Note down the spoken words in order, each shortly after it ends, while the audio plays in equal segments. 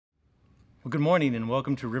Well, good morning and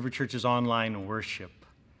welcome to River Church's online worship.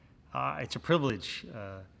 It's a privilege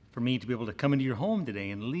for me to be able to come into your home today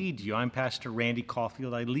and lead you. I'm Pastor Randy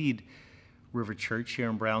Cawlfield. I lead River Church here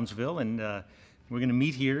in Brownsville, and we're going to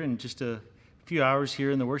meet here in just a few hours here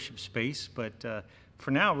in the worship space. But for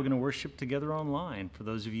now, we're going to worship together online. For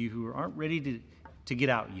those of you who aren't ready to get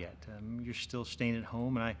out yet, you're still staying at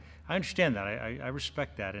home, and I understand that. I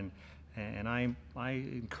respect that, and I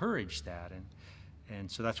encourage that. And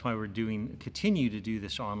so that's why we're continue to do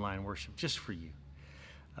this online worship just for you.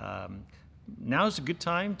 Now is a good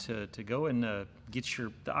time to go and get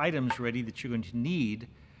the items ready that you're going to need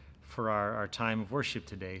for our time of worship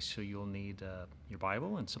today. So you'll need your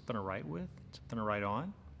Bible and something to write with, something to write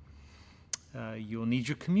on. You'll need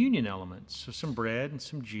your communion elements, so some bread and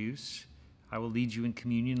some juice. I will lead you in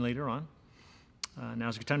communion later on.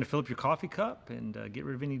 Now's a good time to fill up your coffee cup and get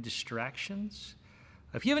rid of any distractions.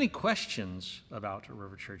 If you have any questions about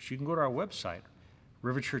River Church, you can go to our website,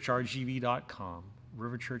 riverchurchrgv.com,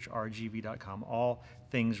 riverchurchrgv.com. All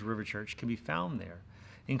things River Church can be found there,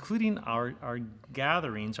 including our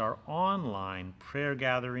gatherings, our online prayer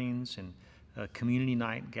gatherings and community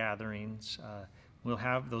night gatherings.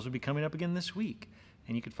 Those will be coming up again this week,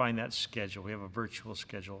 and you can find that schedule. We have a virtual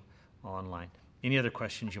schedule online. Any other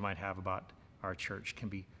questions you might have about our church can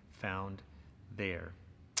be found there.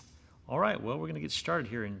 All right, well, we're going to get started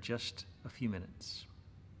here in just a few minutes.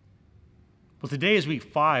 Well, today is week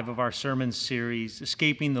 5 of our sermon series,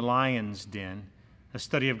 Escaping the Lion's Den, a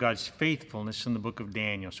study of God's faithfulness in the book of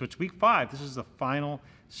Daniel. So it's week 5. This is the final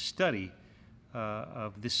study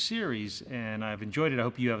of this series, and I've enjoyed it. I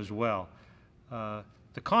hope you have as well.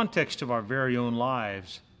 The context of our very own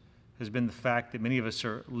lives has been the fact that many of us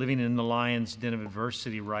are living in the lion's den of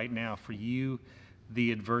adversity right now. For you,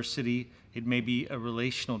 the adversity, it may be a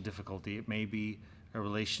relational difficulty. It may be a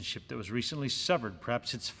relationship that was recently severed.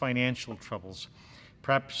 Perhaps it's financial troubles.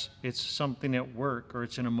 Perhaps it's something at work, or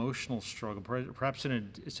it's an emotional struggle. Perhaps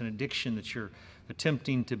it's an addiction that you're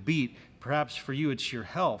attempting to beat. Perhaps for you it's your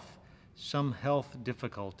health, some health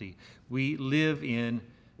difficulty. We live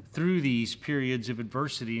through these periods of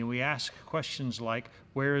adversity, and we ask questions like,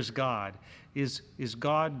 where is God? Is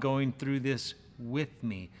God going through this with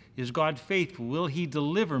me? Is God faithful? Will he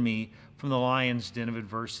deliver me from the lion's den of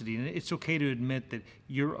adversity? And it's okay to admit that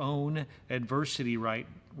your own adversity right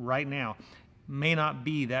now may not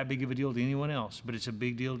be that big of a deal to anyone else, but it's a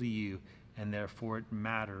big deal to you, and therefore it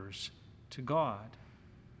matters to God.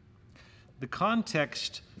 The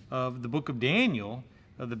context of the book of Daniel,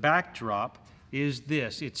 the backdrop, is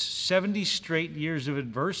this. It's 70 straight years of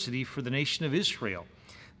adversity for the nation of Israel.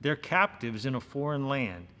 They're captives in a foreign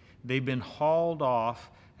land. They've been hauled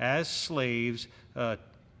off as slaves to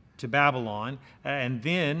Babylon, and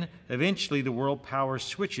then eventually the world power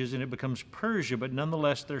switches and it becomes Persia, but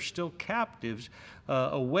nonetheless they're still captives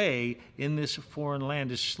away in this foreign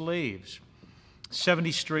land as slaves.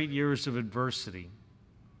 70 straight years of adversity.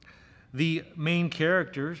 The main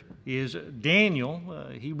character is Daniel.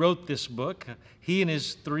 He wrote this book. He and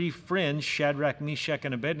his 3 friends, Shadrach, Meshach,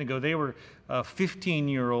 and Abednego, they were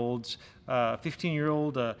 15-year-olds,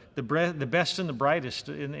 the best and the brightest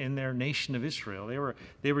in their nation of Israel.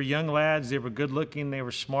 They were young lads. They were good-looking. They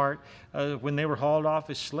were smart. When they were hauled off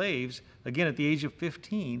as slaves, again at the age of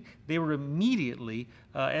 15, they were immediately,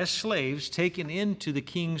 as slaves, taken into the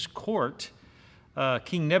king's court,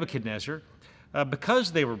 King Nebuchadnezzar,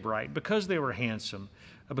 because they were bright, because they were handsome,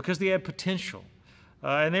 because they had potential.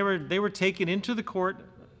 And they were taken into the court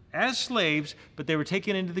as slaves, but they were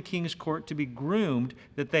taken into the king's court to be groomed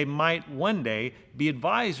that they might one day be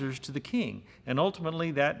advisors to the king. And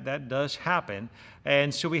ultimately that does happen.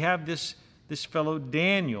 And so we have this fellow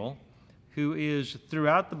Daniel, who is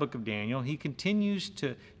throughout the book of Daniel. He continues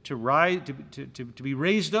to be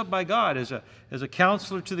raised up by God as a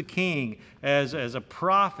counselor to the king, as a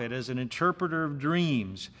prophet, as an interpreter of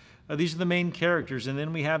dreams. These are the main characters. And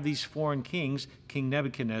then we have these foreign kings, King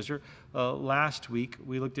Nebuchadnezzar. Last week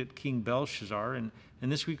we looked at King Belshazzar, and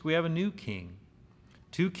this week we have a new king.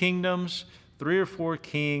 2 kingdoms, 3 or 4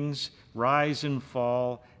 kings rise and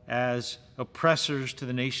fall as oppressors to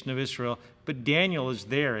the nation of Israel. But Daniel is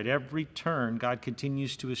there at every turn. God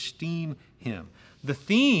continues to esteem him. The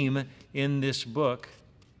theme in this book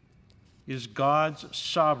is God's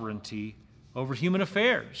sovereignty over human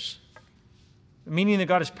affairs, meaning that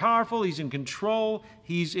God is powerful, he's in control,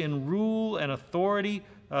 he's in rule and authority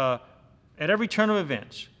at every turn of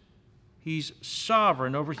events. He's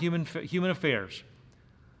sovereign over human affairs,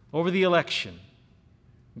 over the election.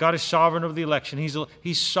 God is sovereign over the election.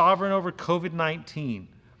 He's sovereign over COVID-19.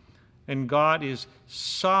 and God is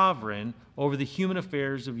sovereign over the human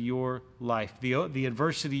affairs of your life, the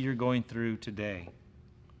adversity you're going through today.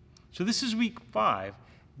 So this is week 5,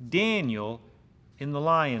 Daniel in the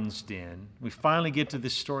lion's den. We finally get to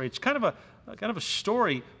this story. It's kind of a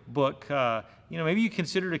story book. Maybe you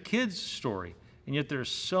consider it a kid's story, and yet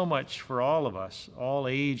there's so much for all of us, all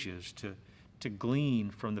ages, to glean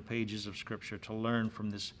from the pages of Scripture, to learn from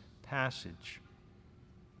this passage.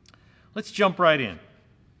 Let's jump right in.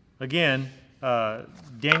 Again,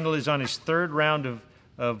 Daniel is on his third round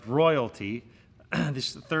of royalty,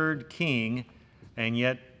 this third king, and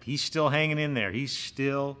yet he's still hanging in there. He's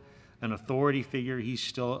still an authority figure. He's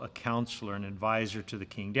still a counselor, an advisor to the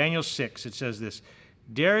king. Daniel 6, it says this: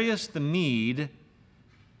 Darius the Mede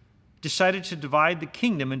decided to divide the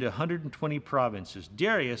kingdom into 120 provinces.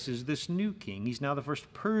 Darius is this new king. He's now the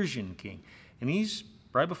first Persian king. And he's,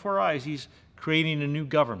 right before our eyes, he's creating a new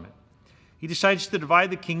government. He decides to divide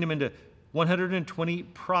the kingdom into 120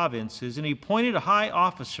 provinces, and he appointed a high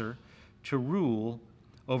officer to rule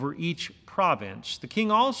over each province. The king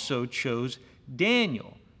also chose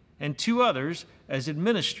Daniel and 2 others as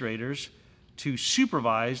administrators to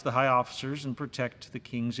supervise the high officers and protect the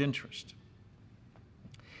king's interest.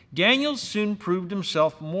 Daniel soon proved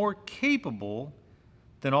himself more capable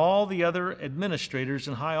than all the other administrators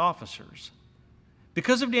and high officers.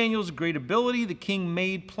 Because of Daniel's great ability, the king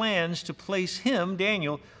made plans to place him,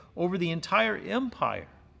 Daniel, over the entire empire.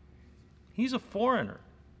 He's a foreigner,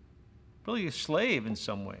 really a slave in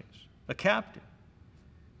some ways, a captive.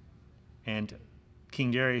 And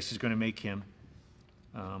King Darius is going to make him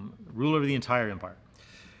ruler of the entire empire.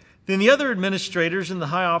 Then the other administrators and the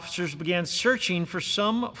high officers began searching for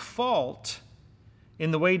some fault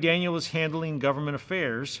in the way Daniel was handling government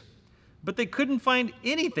affairs, but they couldn't find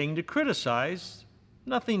anything to criticize,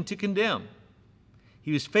 nothing to condemn.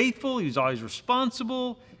 He was faithful, he was always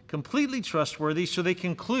responsible, completely trustworthy, so they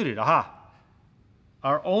concluded,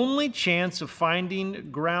 our only chance of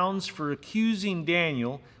finding grounds for accusing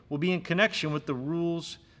Daniel will be in connection with the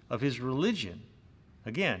rules of his religion.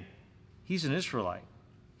 Again, he's an Israelite.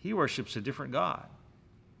 He worships a different God.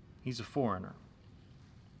 He's a foreigner.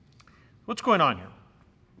 What's going on here?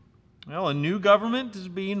 Well, a new government is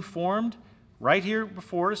being formed right here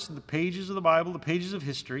before us in the pages of the Bible, the pages of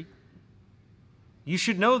history. You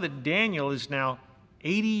should know that Daniel is now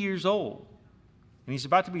 80 years old, and he's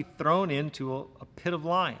about to be thrown into a pit of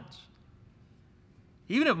lions.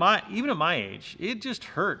 Even at my age, it just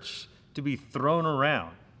hurts to be thrown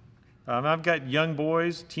around. I've got young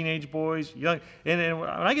boys, teenage boys, and when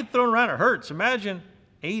I get thrown around, it hurts. Imagine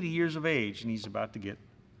 80 years of age, and he's about to get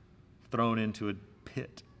thrown into a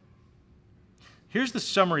pit. Here's the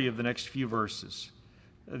summary of the next few verses.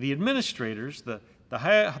 The administrators, the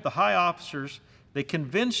high officers, they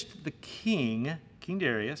convinced the king, King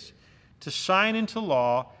Darius, to sign into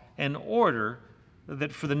law an order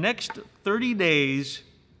that for the next 30 days,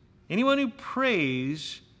 anyone who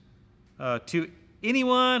prays to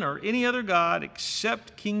anyone or any other god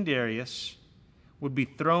except King Darius would be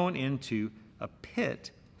thrown into a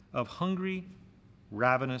pit of hungry,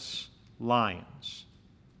 ravenous lions.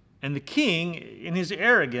 And the king, in his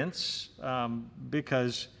arrogance,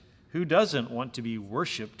 because who doesn't want to be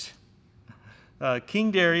worshipped?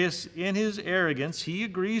 King Darius, in his arrogance, he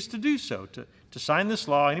agrees to do so, to sign this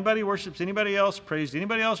law. Anybody who worships anybody else, prays to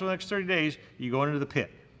anybody else for the next 30 days, you go into the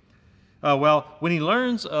pit. Well, when he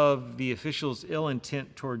learns of the officials' ill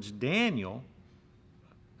intent towards Daniel,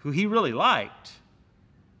 who he really liked,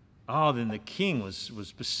 then the king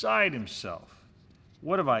was beside himself.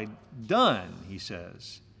 What have I done, he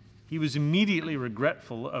says. He was immediately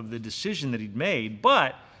regretful of the decision that he'd made,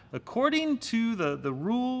 but according to the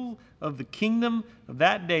rule of the kingdom of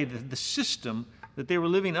that day, the system that they were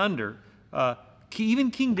living under,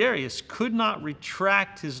 even King Darius could not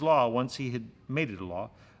retract his law once he had made it a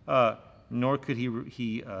law, nor could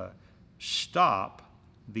he stop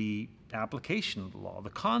the application of the law, the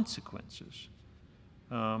consequences.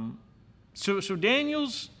 So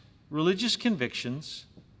Daniel's religious convictions,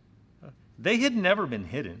 they had never been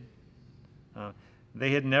hidden.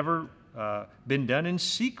 They had never been done in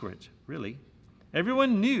secret, really.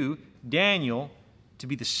 Everyone knew Daniel to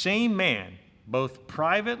be the same man, both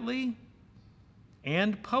privately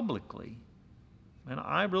and publicly. And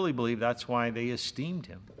I really believe that's why they esteemed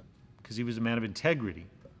him, because he was a man of integrity.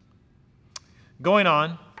 Going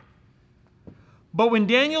on, but when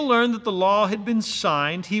Daniel learned that the law had been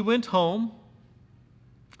signed, he went home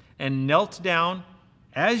and knelt down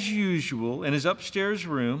as usual in his upstairs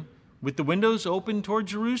room with the windows open toward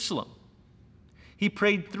Jerusalem. He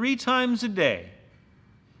prayed 3 times a day,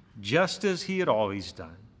 just as he had always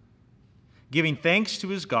done. giving thanks to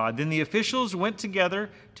his God. Then the officials went together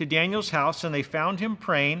to Daniel's house, and they found him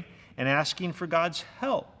praying and asking for God's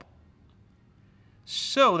help.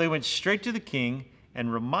 So they went straight to the king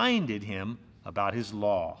and reminded him about his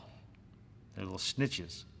law. They're little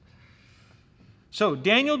snitches. So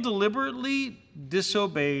Daniel deliberately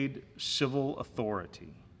disobeyed civil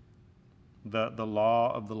authority, the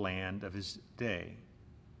law of the land of his day.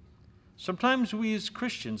 Sometimes we as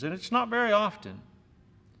Christians, and it's not very often,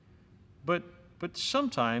 but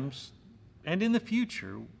sometimes, and in the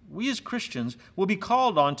future, we as Christians will be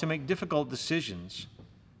called on to make difficult decisions,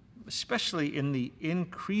 especially in the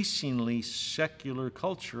increasingly secular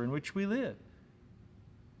culture in which we live.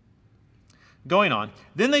 Going on,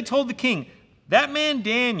 then they told the king, that man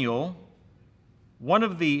Daniel, one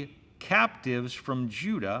of the captives from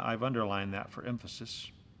Judah, I've underlined that for emphasis,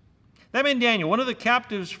 that man Daniel, one of the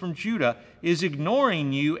captives from Judah, is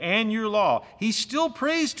ignoring you and your law. He still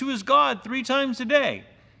prays to his God 3 times a day.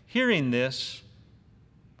 Hearing this,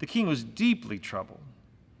 the king was deeply troubled,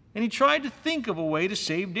 and he tried to think of a way to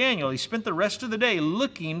save Daniel. He spent the rest of the day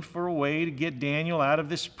looking for a way to get Daniel out of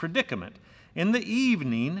this predicament. In the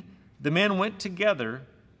evening, the men went together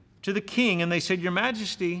to the king, and they said, Your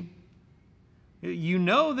Majesty, you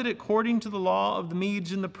know that according to the law of the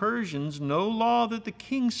Medes and the Persians, no law that the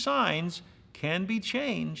king signs can be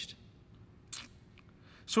changed.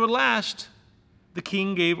 So at last, the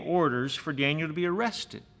king gave orders for Daniel to be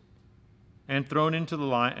arrested and thrown into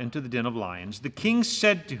the den of lions. The king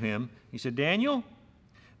said to him, he said, Daniel,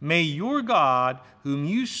 may your God, whom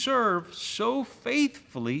you serve so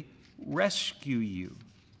faithfully, rescue you.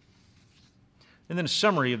 And then a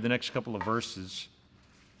summary of the next couple of verses.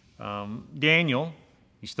 Daniel,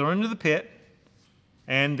 he's thrown into the pit,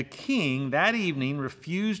 and the king that evening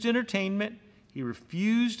refused entertainment, he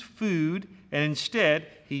refused food, and instead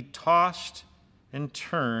he tossed and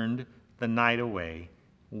turned the night away,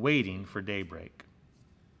 waiting for daybreak.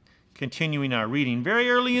 Continuing our reading,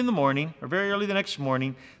 very early the next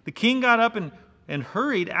morning, the king got up and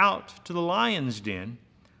hurried out to the lion's den.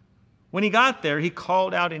 When he got there, he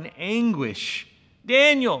called out in anguish,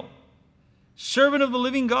 Daniel, servant of the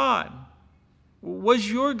living God,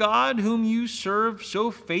 was your God, whom you serve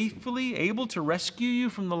so faithfully, able to rescue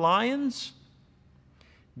you from the lions?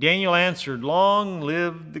 Daniel answered, Long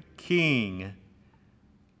live the king.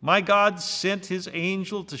 My God sent his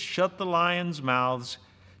angel to shut the lions' mouths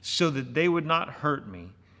so that they would not hurt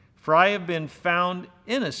me, for I have been found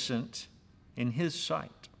innocent in his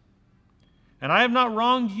sight. And I have not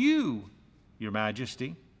wronged you, your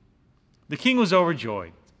majesty. The king was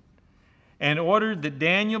overjoyed and ordered that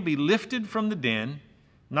Daniel be lifted from the den.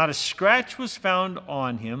 Not a scratch was found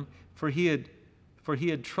on him, for he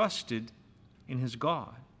had trusted in his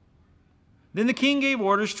God. Then the king gave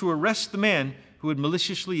orders to arrest the men who had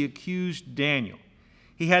maliciously accused Daniel.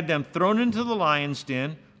 He had them thrown into the lion's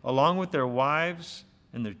den, along with their wives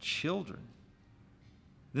and their children.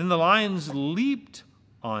 Then the lions leaped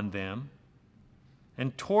on them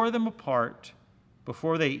and tore them apart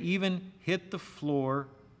before they even hit the floor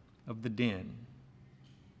of the den.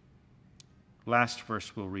 Last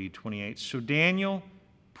verse we'll read, 28. So Daniel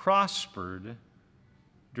prospered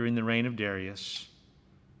during the reign of Darius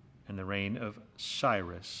and the reign of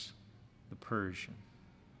Cyrus the Persian.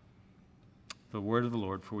 The word of the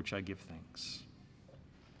Lord, for which I give thanks.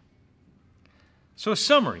 So a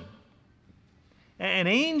summary. An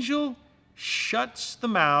angel shuts the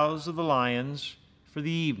mouths of the lions for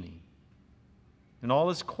the evening, and all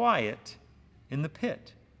is quiet in the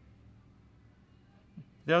pit.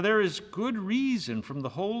 Now, there is good reason from the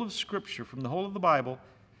whole of Scripture, from the whole of the Bible,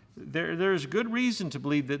 there is good reason to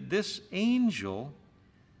believe that this angel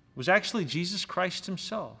was actually Jesus Christ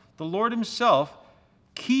himself, the Lord himself,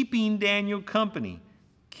 keeping Daniel company,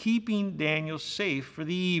 keeping Daniel safe for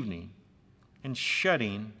the evening, and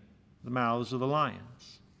shutting the mouths of the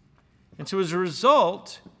lions. And so as a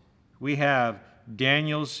result, we have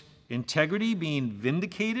Daniel's integrity being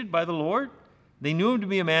vindicated by the Lord. They knew him to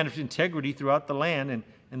be a man of integrity throughout the land,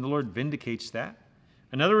 and the Lord vindicates that.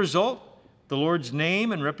 Another result, the Lord's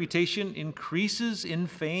name and reputation increases in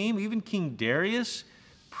fame. Even King Darius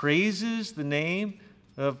praises the name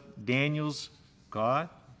of Daniel's God,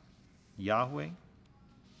 Yahweh.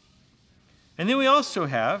 And then we also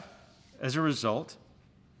have, as a result,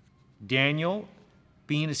 Daniel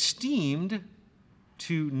being esteemed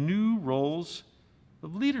to new roles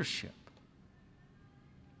of leadership.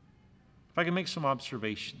 If I can make some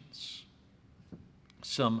observations,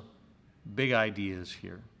 some big ideas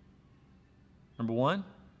here. Number one,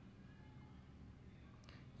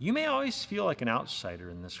 you may always feel like an outsider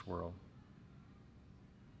in this world.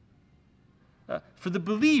 For the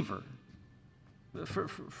believer,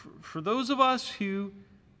 For those of us who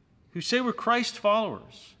say we're Christ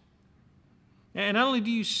followers, and not only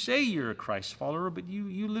do you say you're a Christ follower, but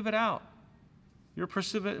you live it out. You're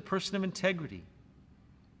a person of integrity.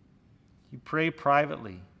 You pray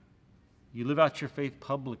privately. You live out your faith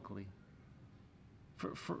publicly.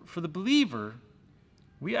 For the believer,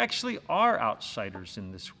 we actually are outsiders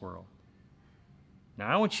in this world. Now,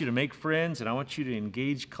 I want you to make friends, and I want you to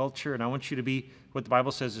engage culture, and I want you to be what the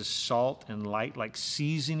Bible says is salt and light, like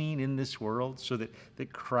seasoning in this world, so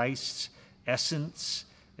that Christ's essence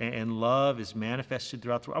and love is manifested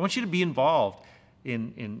throughout the world. I want you to be involved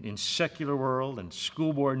in secular world and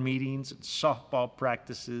school board meetings and softball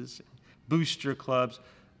practices, and booster clubs.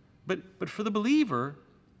 But for the believer,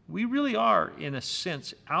 we really are, in a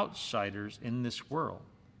sense, outsiders in this world.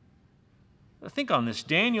 Think on this.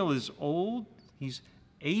 Daniel is old. He's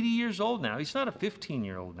 80 years old now. He's not a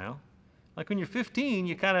 15-year-old now. Like when you're 15,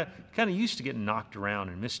 you kind of used to getting knocked around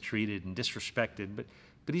and mistreated and disrespected.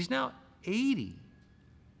 But he's now 80.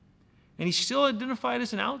 And he's still identified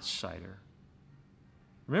as an outsider.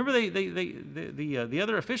 Remember, the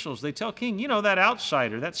other officials, they tell King, that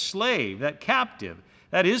outsider, that slave, that captive,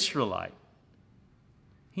 that Israelite,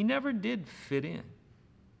 he never did fit in.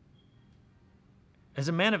 As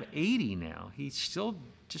a man of 80 now, he still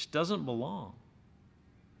just doesn't belong.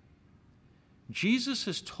 Jesus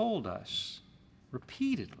has told us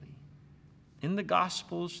repeatedly in the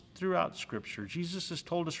Gospels, throughout Scripture, Jesus has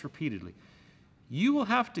told us repeatedly, you will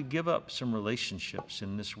have to give up some relationships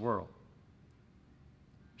in this world,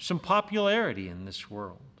 some popularity in this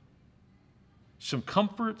world, some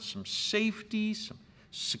comfort, some safety, some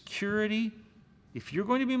security. If you're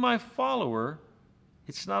going to be my follower,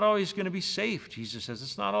 it's not always going to be safe, Jesus says.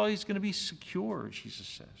 It's not always going to be secure, Jesus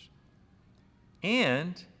says.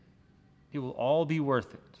 And it will all be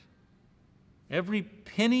worth it. Every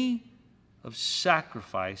penny of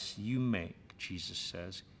sacrifice you make, Jesus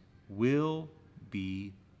says, will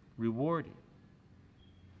be rewarded.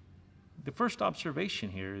 The first observation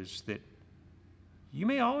here is that you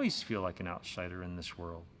may always feel like an outsider in this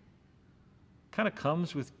world. It kind of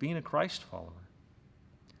comes with being a Christ follower.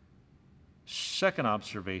 Second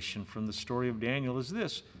observation from the story of Daniel is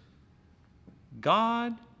this: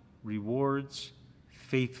 God rewards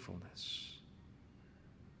faithfulness.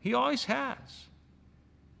 He always has.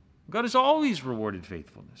 God has always rewarded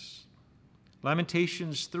faithfulness.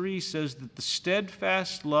 Lamentations 3 says that the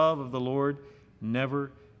steadfast love of the Lord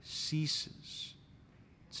never ceases.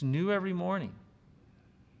 It's new every morning.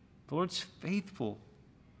 The Lord's faithful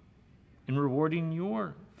in rewarding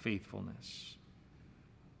your faithfulness.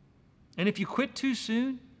 And if you quit too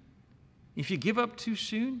soon, if you give up too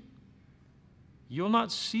soon, you'll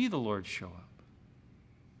not see the Lord show up.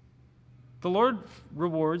 The Lord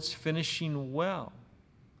rewards finishing well.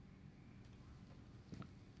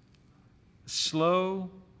 Slow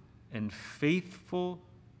and faithful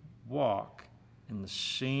walk in the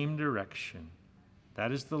same direction.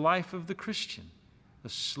 That is the life of the Christian. A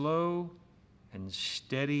slow and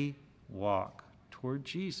steady walk toward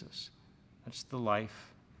Jesus. That's the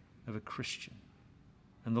life of a Christian.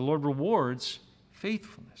 And the Lord rewards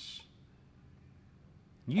faithfulness.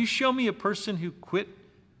 You show me a person who quit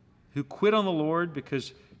on the Lord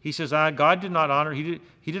because he says, God did not honor, he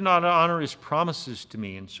did not honor his promises to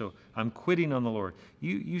me, and so I'm quitting on the Lord.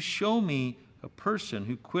 You show me a person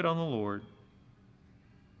who quit on the Lord,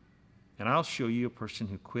 and I'll show you a person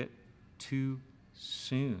who quit too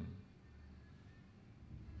soon.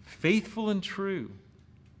 Faithful and true,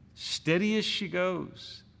 steady as she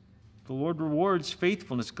goes. The Lord rewards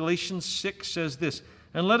faithfulness. Galatians 6 says this,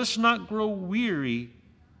 and let us not grow weary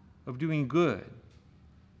of doing good,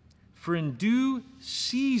 for in due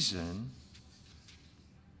season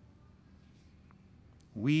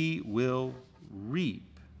we will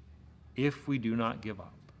reap if we do not give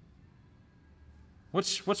up.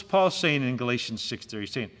 What's Paul saying in Galatians 6 there?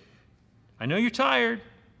 He's saying, I know you're tired,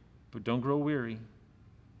 but don't grow weary.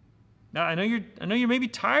 Now I know you're maybe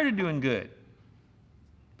tired of doing good,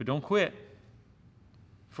 but don't quit.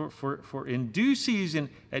 For in due season,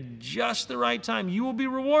 at just the right time, you will be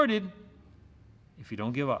rewarded if you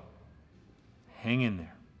don't give up. Hang in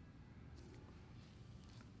there.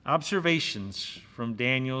 Observations from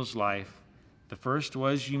Daniel's life. The first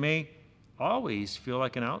was you may always feel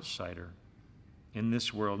like an outsider in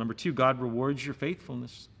this world. Number 2, God rewards your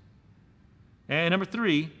faithfulness. And number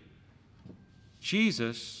 3,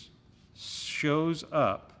 Jesus shows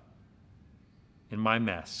up in my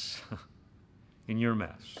mess, in your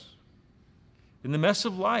mess. In the mess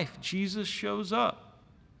of life, Jesus shows up.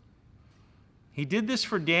 He did this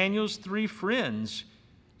for Daniel's 3 friends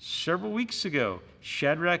Several weeks ago,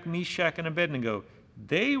 Shadrach, Meshach, and Abednego,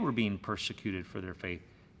 they were being persecuted for their faith.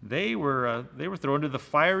 They were thrown into the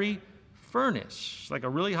fiery furnace, like a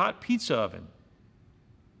really hot pizza oven.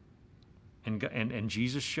 And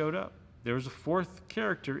Jesus showed up. There was a fourth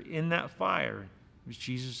character in that fire. It was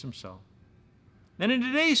Jesus himself. And in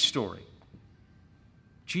today's story,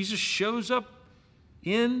 Jesus shows up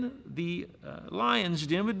in the lion's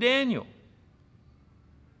den with Daniel.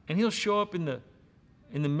 And he'll show up in the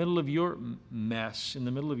middle of your mess, in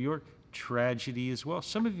the middle of your tragedy as well.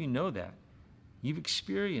 Some of you know that. You've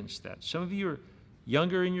experienced that. Some of you are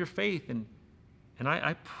younger in your faith, and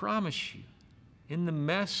I promise you, in the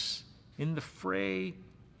mess, in the fray,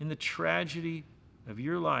 in the tragedy of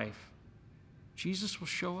your life, Jesus will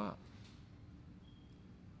show up.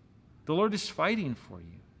 The Lord is fighting for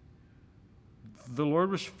you. The Lord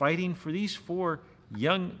was fighting for these 4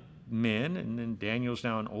 young men, and then Daniel's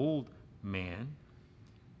now an old man,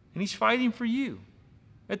 and he's fighting for you.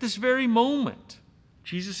 At this very moment,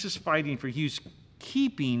 Jesus is fighting for you. He's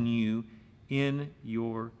keeping you in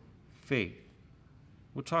your faith.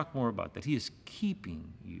 We'll talk more about that. He is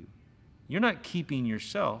keeping you. You're not keeping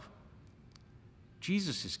yourself.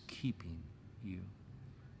 Jesus is keeping you.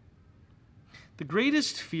 The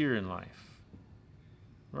greatest fear in life,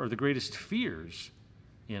 or the greatest fears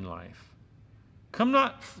in life, come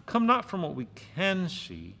not from what we can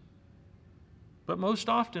see, but most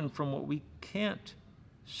often from what we can't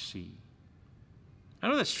see. I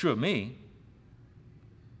know that's true of me.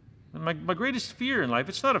 My greatest fear in life,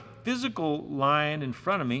 it's not a physical lion in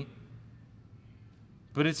front of me,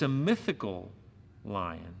 but it's a mythical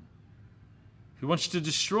lion who wants to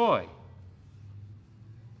destroy.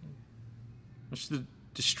 Wants to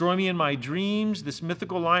destroy me in my dreams. This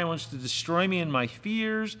mythical lion wants to destroy me in my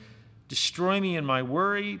fears, destroy me in my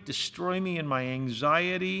worry, destroy me in my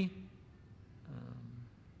anxiety.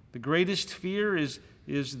 The greatest fear is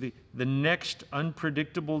the next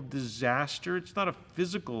unpredictable disaster. It's not a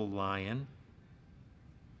physical lion.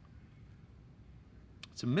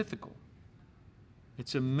 It's a mythical.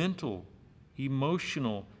 It's a mental,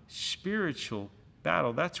 emotional, spiritual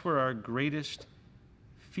battle. That's where our greatest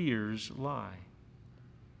fears lie.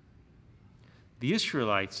 The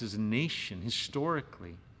Israelites as a nation,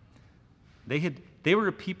 historically, they were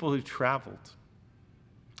a people who traveled.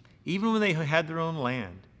 Even when they had their own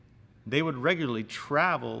land, they would regularly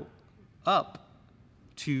travel up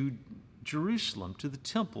to Jerusalem, to the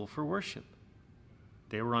temple for worship.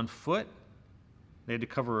 They were on foot. They had to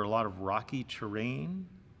cover a lot of rocky terrain.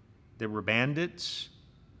 There were bandits.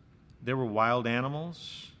 There were wild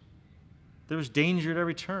animals. There was danger at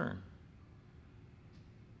every turn.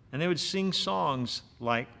 And they would sing songs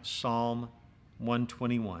like Psalm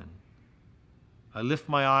 121. I lift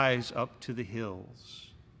my eyes up to the hills.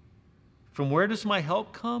 From where does my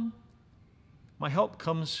help come? My help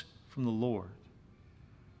comes from the Lord,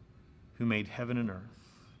 who made heaven and earth.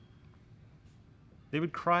 They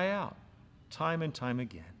would cry out time and time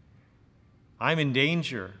again. I'm in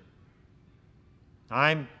danger.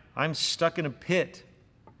 I'm stuck in a pit.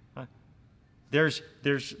 There is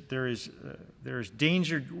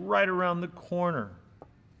danger right around the corner.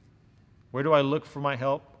 Where do I look for my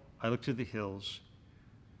help? I look to the hills.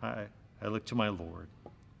 I look to my Lord.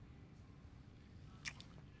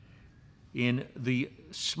 In the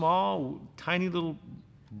small, tiny little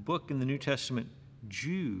book in the New Testament,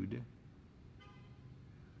 Jude,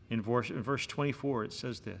 in verse 24, it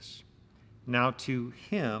says this. Now to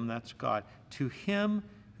him, that's God, to him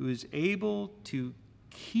who is able to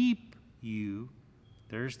keep you,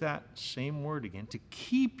 there's that same word again, to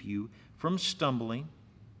keep you from stumbling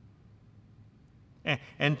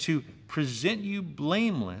and to present you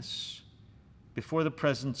blameless before the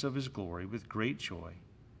presence of his glory with great joy.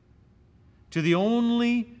 To the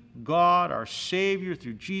only God, our Savior,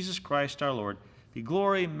 through Jesus Christ our Lord, be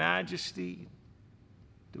glory, majesty,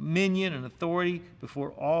 dominion, and authority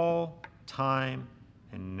before all time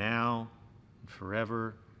and now and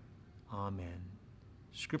forever. Amen.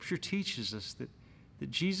 Scripture teaches us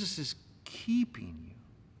that Jesus is keeping you.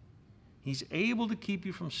 He's able to keep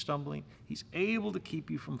you from stumbling. He's able to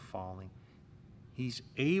keep you from falling. He's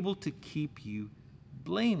able to keep you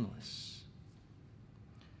blameless.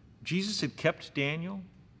 Jesus had kept Daniel,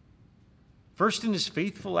 first in his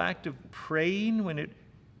faithful act of praying when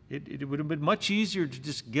it would have been much easier to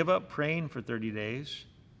just give up praying for 30 days.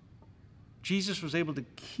 Jesus was able to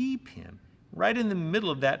keep him right in the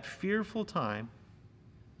middle of that fearful time.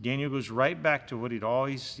 Daniel goes right back to what he'd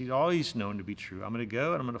always known to be true. I'm going to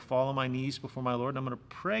go and I'm going to fall on my knees before my Lord and I'm going to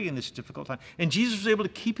pray in this difficult time. And Jesus was able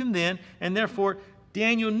to keep him then, and therefore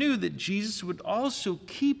Daniel knew that Jesus would also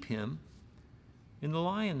keep him in the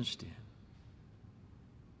lion's den.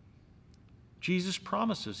 Jesus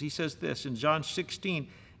promises, he says this in John 16,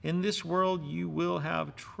 in this world you will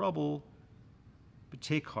have trouble, but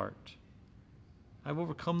take heart. I've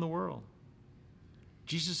overcome the world.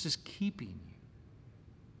 Jesus is keeping you.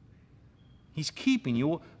 He's keeping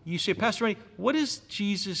you. You say, Pastor Ray, what is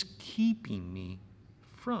Jesus keeping me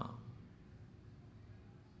from?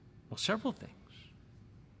 Well, several things.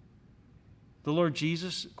 The Lord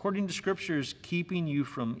Jesus, according to Scripture, is keeping you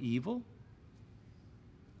from evil.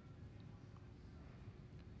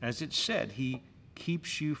 As it said, he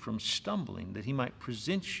keeps you from stumbling, that he might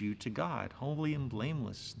present you to God, holy and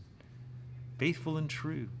blameless, faithful and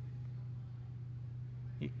true.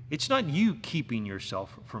 It's not you keeping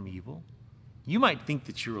yourself from evil. You might think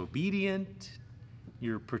that you're obedient,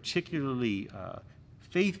 you're particularly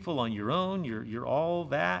faithful on your own, you're all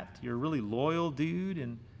that, you're a really loyal dude,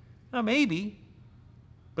 and maybe,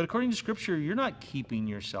 but according to Scripture, you're not keeping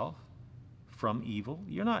yourself from evil.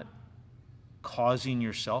 You're not causing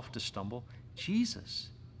yourself to stumble. Jesus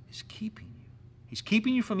is keeping you. He's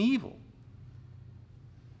keeping you from evil.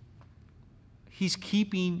 He's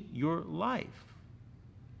keeping your life.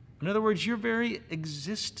 In other words, your very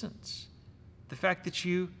existence. The fact that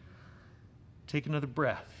you take another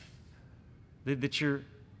breath, that you're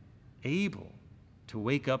able to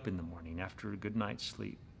wake up in the morning after a good night's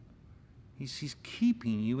sleep. He's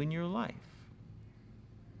keeping you in your life.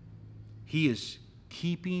 He is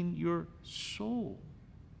keeping your soul.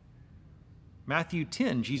 Matthew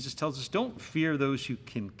 10, Jesus tells us, don't fear those who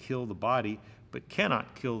can kill the body, but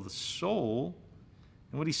cannot kill the soul.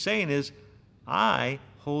 And what he's saying is, I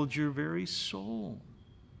hold your very soul.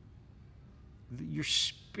 Your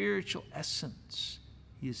spiritual essence,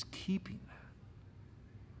 he is keeping that.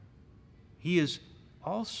 He is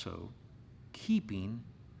also keeping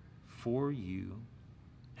for you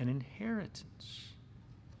an inheritance.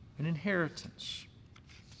 An inheritance.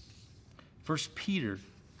 1 Peter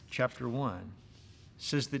chapter 1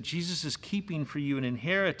 says that Jesus is keeping for you an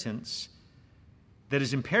inheritance that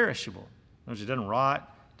is imperishable. In other words, it doesn't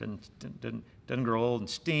rot, doesn't grow old and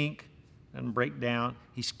stink, doesn't break down.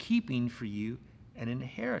 He's keeping for you an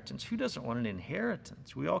inheritance. Who doesn't want an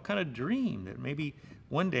inheritance? We all kind of dream that maybe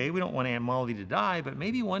one day, we don't want Aunt Molly to die, but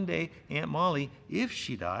maybe one day Aunt Molly, if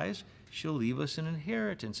she dies, she'll leave us an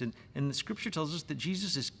inheritance. And the Scripture tells us that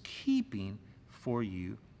Jesus is keeping for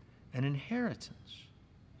you an inheritance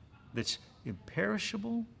that's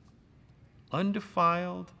imperishable,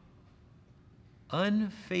 undefiled,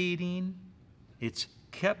 unfading. It's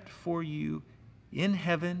kept for you in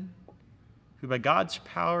heaven, who by God's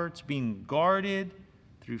power it's being guarded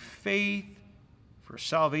through faith for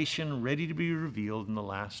salvation ready to be revealed in the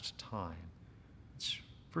last time. It's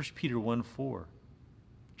 1 Peter 1:4.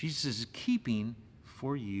 Jesus is keeping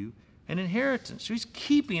for you an inheritance. So he's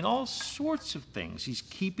keeping all sorts of things. He's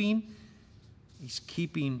keeping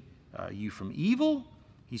you from evil.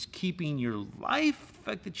 He's keeping your life.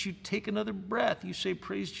 The fact that you take another breath, you say,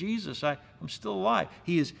 praise Jesus, I'm still alive.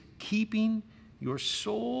 He is keeping your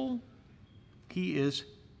soul. He is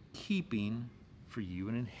keeping for you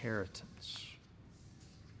an inheritance.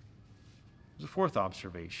 There's a fourth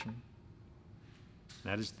observation,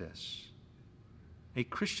 and that is this. A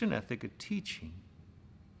Christian ethic, a teaching,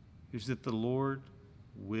 is that the Lord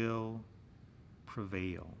will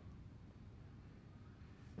prevail.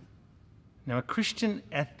 Now, a Christian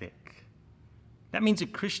ethic, that means a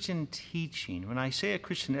Christian teaching. When I say a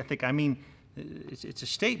Christian ethic, I mean it's a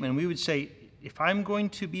statement. We would say, if I'm going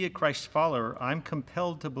to be a Christ follower, I'm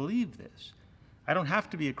compelled to believe this. I don't have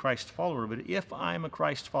to be a Christ follower, but if I'm a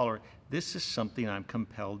Christ follower, this is something I'm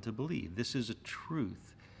compelled to believe. This is a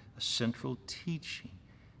truth, a central teaching.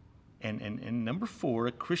 And number 4,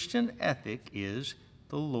 a Christian ethic is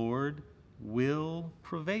the Lord will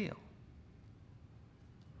prevail.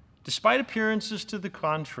 Despite appearances to the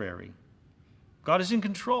contrary, God is in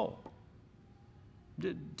control.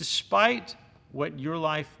 Despite what your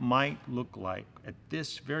life might look like at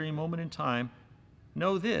this very moment in time,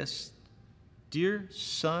 know this, dear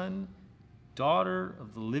son, daughter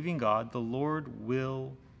of the living God, the Lord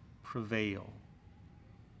will prevail.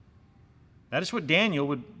 That is what Daniel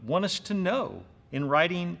would want us to know in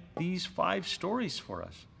writing these 5 stories for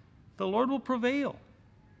us. The Lord will prevail.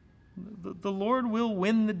 The Lord will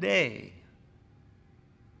win the day.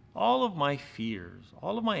 All of my fears,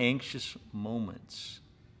 all of my anxious moments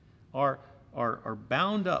are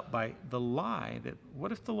bound up by the lie that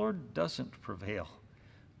what if the Lord doesn't prevail?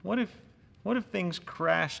 What if things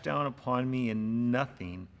crash down upon me and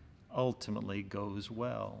nothing ultimately goes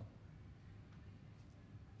well?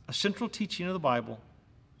 A central teaching of the Bible,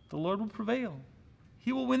 the Lord will prevail.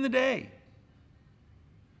 He will win the day.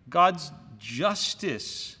 God's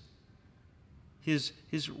justice, his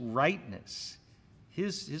rightness,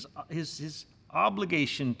 his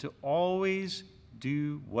obligation to always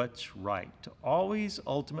do what's right, to always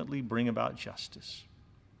ultimately bring about justice.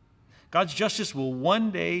 God's justice will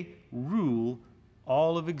one day rule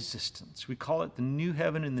all of existence. We call it the new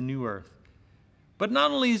heaven and the new earth. But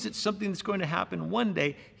not only is it something that's going to happen one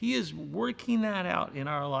day, he is working that out in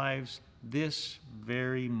our lives this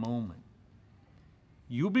very moment.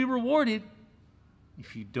 You'll be rewarded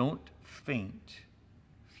if you don't faint,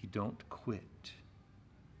 if you don't quit.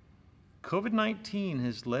 COVID-19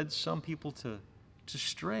 has led some people to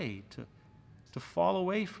stray, to fall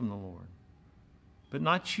away from the Lord. But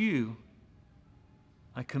not you.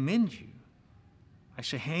 I commend you. I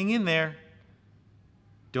say, hang in there.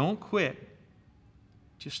 Don't quit.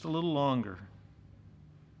 Just a little longer.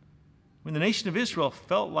 When the nation of Israel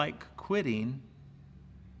felt like quitting,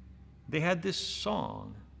 they had this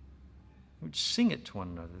song. They would sing it to one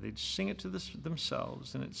another. They'd sing it to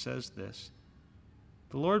themselves, and it says this: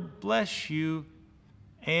 "The Lord bless you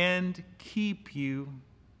and keep you."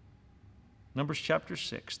 Numbers chapter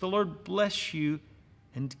 6. "The Lord bless you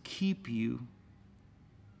and keep you.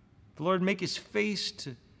 The Lord make his face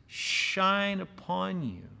to shine upon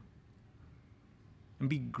you and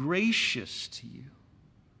be gracious to you.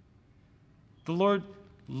 The Lord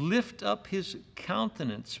lift up his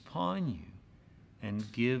countenance upon you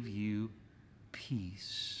and give you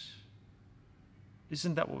peace."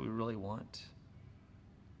 Isn't that what we really want?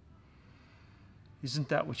 Isn't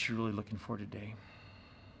that what you're really looking for today?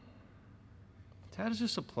 How does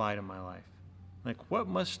this apply to my life? Like, what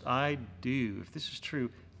must I do if this is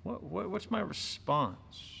true? What's my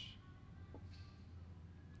response?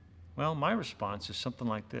 Well, my response is something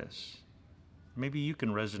like this. Maybe you can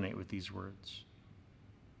resonate with these words.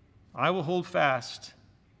 I will hold fast.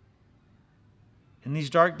 In these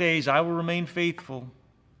dark days, I will remain faithful.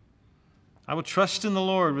 I will trust in the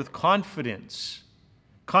Lord with confidence.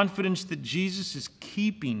 Confidence that Jesus is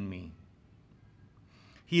keeping me.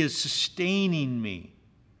 He is sustaining me.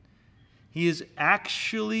 He is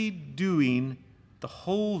actually doing the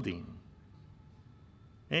holding.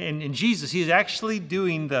 And in Jesus, he is actually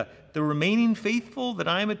doing the remaining faithful that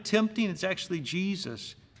I'm attempting. It's actually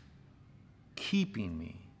Jesus keeping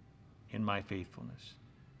me in my faithfulness.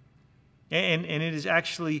 And it is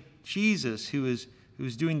actually Jesus who is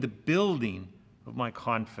doing the building of my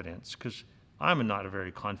confidence, because I'm not a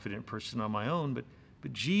very confident person on my own,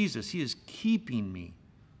 but Jesus, he is keeping me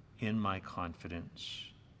in my confidence.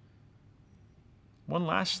 One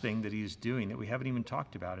last thing that he is doing that we haven't even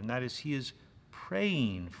talked about, and that is he is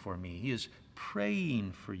praying for me. He is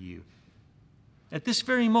praying for you. At this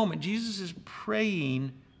very moment, Jesus is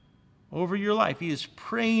praying over your life. He is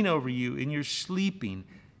praying over you in your sleeping.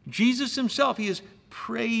 Jesus himself, he is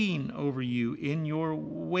praying over you in your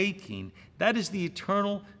waking. That is the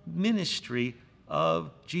eternal ministry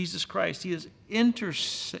of Jesus Christ. He is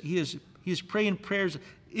praying prayers,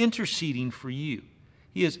 interceding for you.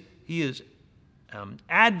 He is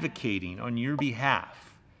advocating on your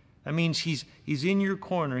behalf. That means he's in your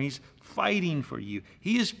corner. He's fighting for you.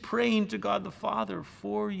 He is praying to God the Father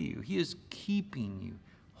for you. He is keeping you,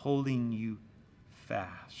 holding you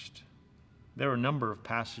fast. There are a number of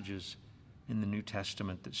passages in the New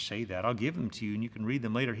Testament that say that. I'll give them to you, and you can read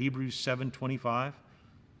them later. Hebrews 7:25,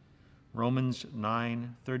 Romans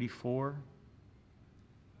 9:34,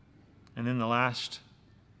 and then the last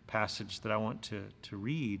passage that I want to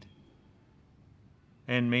read,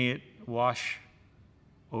 and may it wash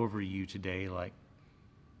over you today like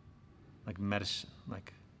medicine,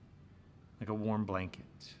 like a warm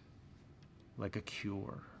blanket, like a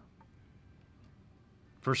cure.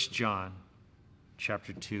 1 John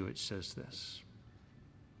chapter 2, it says this: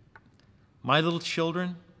 "My little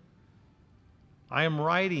children, I am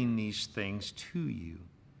writing these things to you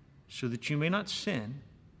so that you may not sin.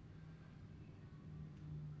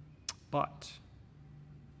 But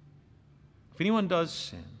if anyone does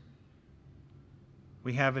sin,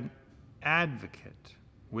 we have an advocate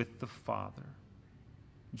with the Father,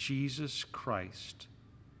 Jesus Christ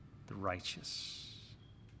the righteous."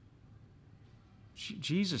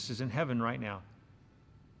 Jesus is in heaven right now,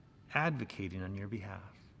 advocating on your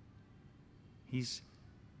behalf. He's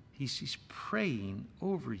praying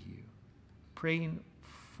over you, praying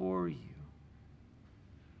for you.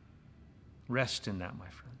 Rest in that, my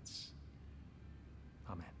friends.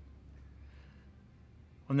 Amen.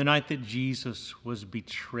 On the night that Jesus was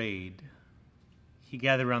betrayed, he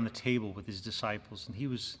gathered around the table with his disciples, and he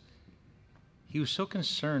was so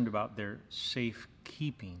concerned about their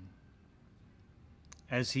safekeeping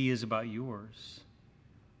as he is about yours.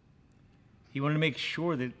 He wanted to make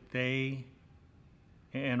sure that they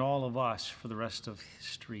and all of us for the rest of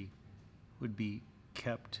history would be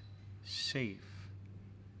kept safe,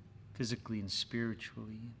 physically and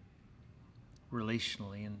spiritually,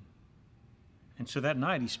 relationally. And so that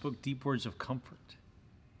night he spoke deep words of comfort.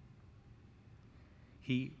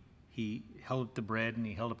 He held up the bread and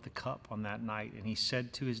he held up the cup on that night, and he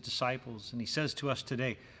said to his disciples, and he says to us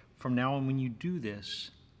today, from now on when you do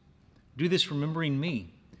this remembering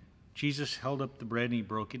me. Jesus held up the bread and he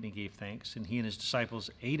broke it and he gave thanks, and he and his disciples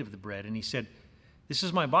ate of the bread, and he said, this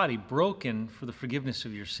is my body broken for the forgiveness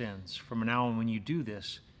of your sins. From now on when you do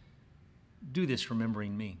this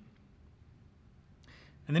remembering me.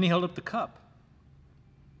 And then he held up the cup.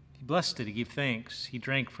 He blessed it, he gave thanks, he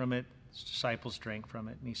drank from it, his disciples drank from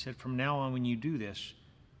it, and he said, from now on when you do this,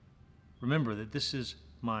 remember that this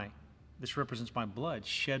represents my blood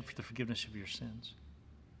shed for the forgiveness of your sins.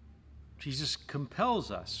 Jesus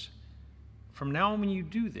compels us, from now on when you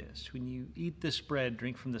do this, when you eat this bread,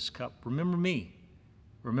 drink from this cup, remember me.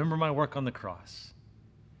 Remember my work on the cross.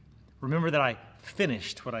 Remember that I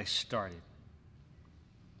finished what I started.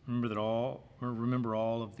 Remember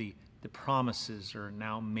all of the promises are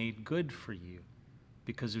now made good for you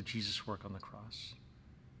because of Jesus' work on the cross.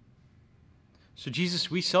 So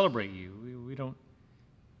Jesus, we celebrate you. We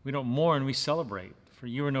don't mourn, we celebrate. For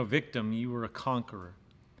you were no victim, you were a conqueror.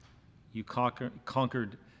 You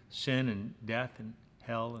conquered sin and death and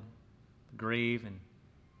hell and the grave, and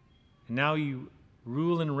now you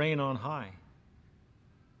rule and reign on high,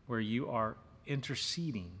 where you are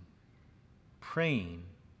interceding, praying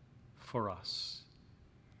for us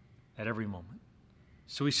at every moment.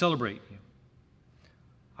 So we celebrate you.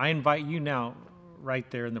 I invite you now,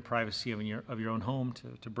 right there in the privacy of your own home,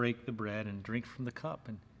 to break the bread and drink from the cup,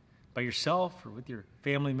 and by yourself or with your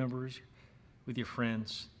family members, with your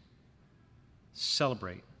friends,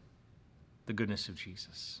 celebrate the goodness of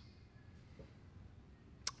Jesus.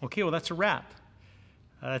 Okay, well, that's a wrap.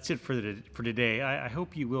 That's it for today. I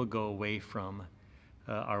hope you will go away from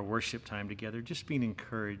our worship time together just being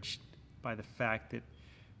encouraged by the fact that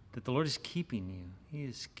the Lord is keeping you. He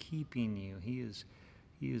is keeping you. He is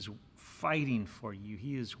fighting for you.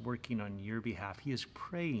 He is working on your behalf. He is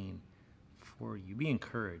praying for you. Be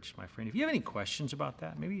encouraged, my friend. If you have any questions about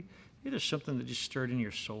that, maybe there's something that just stirred in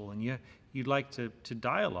your soul and you'd like to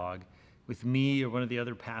dialogue with me or one of the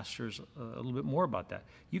other pastors a little bit more about that,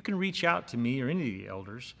 you can reach out to me or any of the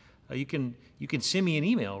elders. You can send me an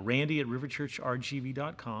email,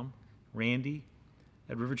 randy@riverchurchrgv.com,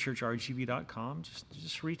 randy@riverchurchrgv.com.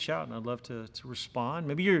 Just reach out, and I'd love to respond.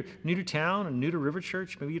 Maybe you're new to town and new to River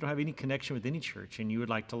Church. Maybe you don't have any connection with any church, and you would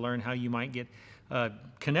like to learn how you might get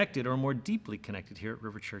connected or more deeply connected here at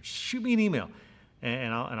River Church. Shoot me an email,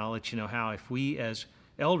 and I'll let you know how. If we as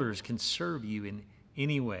elders can serve you in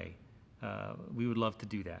any way, we would love to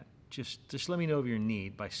do that. Just let me know of your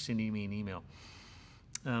need by sending me an email.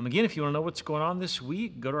 Again, if you want to know what's going on this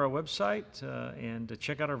week, go to our website and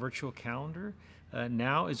check out our virtual calendar.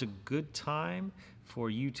 Now is a good time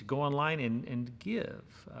for you to go online and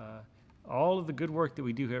give. All of the good work that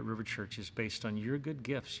we do here at River Church is based on your good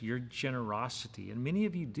gifts, your generosity. And many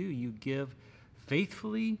of you do. You give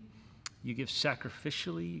faithfully, you give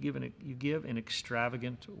sacrificially, you give in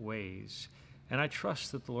extravagant ways. And I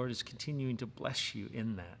trust that the Lord is continuing to bless you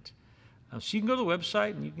in that. So you can go to the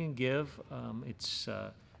website and you can give. It's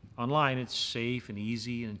online. It's safe and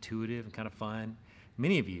easy and intuitive and kind of fun.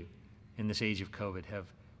 Many of you in this age of COVID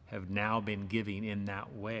have now been giving in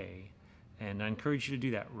that way. And I encourage you to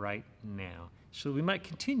do that right now so we might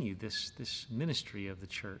continue this ministry of the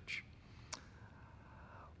church.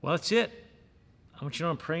 Well, that's it. I want you to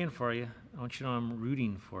know I'm praying for you. I want you to know I'm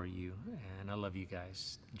rooting for you. And I love you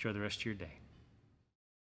guys. Enjoy the rest of your day.